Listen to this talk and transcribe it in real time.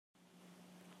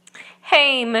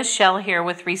Hey, Michelle here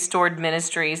with Restored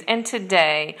Ministries, and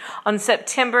today, on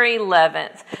September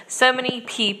 11th, so many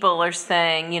people are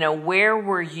saying, where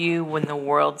were you when the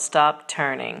world stopped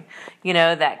turning?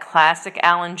 That classic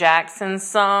Alan Jackson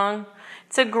song?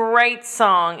 It's a great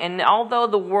song, and although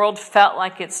the world felt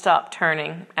like it stopped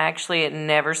turning, actually it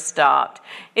never stopped.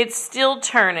 It's still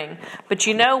turning, but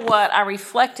you know what? I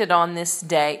reflected on this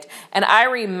date, and I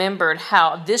remembered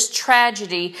how this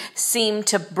tragedy seemed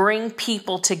to bring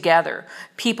people together.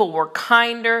 People were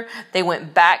kinder, they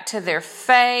went back to their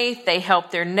faith, they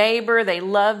helped their neighbor, they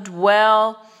loved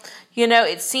well.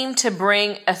 It seemed to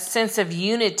bring a sense of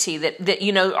unity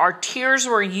that our tears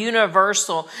were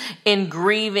universal in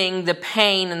grieving the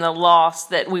pain and the loss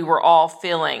that we were all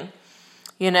feeling,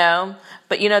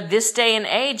 But, this day and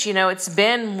age, it's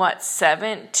been,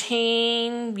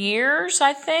 17 years,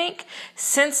 I think,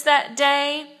 since that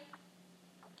day.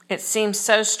 It seems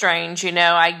so strange,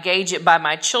 I gauge it by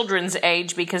my children's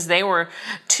age because they were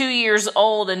 2 years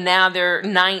old and now they're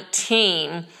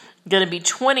 19, going to be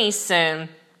 20 soon.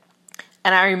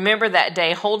 And I remember that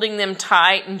day holding them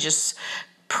tight and just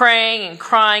praying and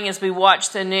crying as we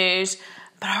watched the news.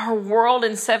 But our world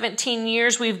in 17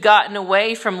 years, we've gotten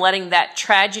away from letting that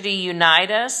tragedy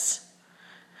unite us.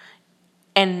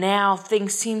 And now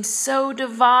things seem so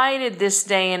divided this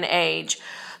day and age.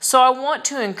 So I want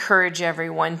to encourage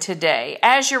everyone today,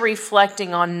 as you're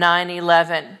reflecting on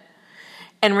 9/11,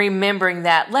 and remembering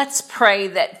that, let's pray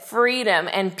that freedom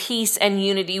and peace and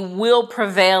unity will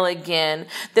prevail again,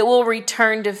 that we'll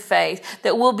return to faith,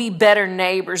 that we'll be better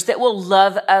neighbors, that we'll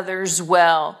love others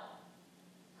well.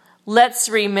 Let's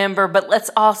remember, but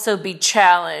let's also be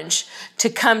challenged to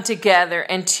come together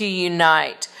and to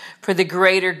unite for the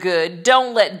greater good.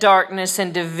 Don't let darkness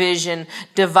and division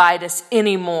divide us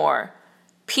anymore.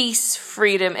 Peace,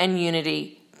 freedom, and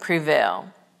unity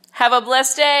prevail. Have a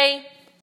blessed day.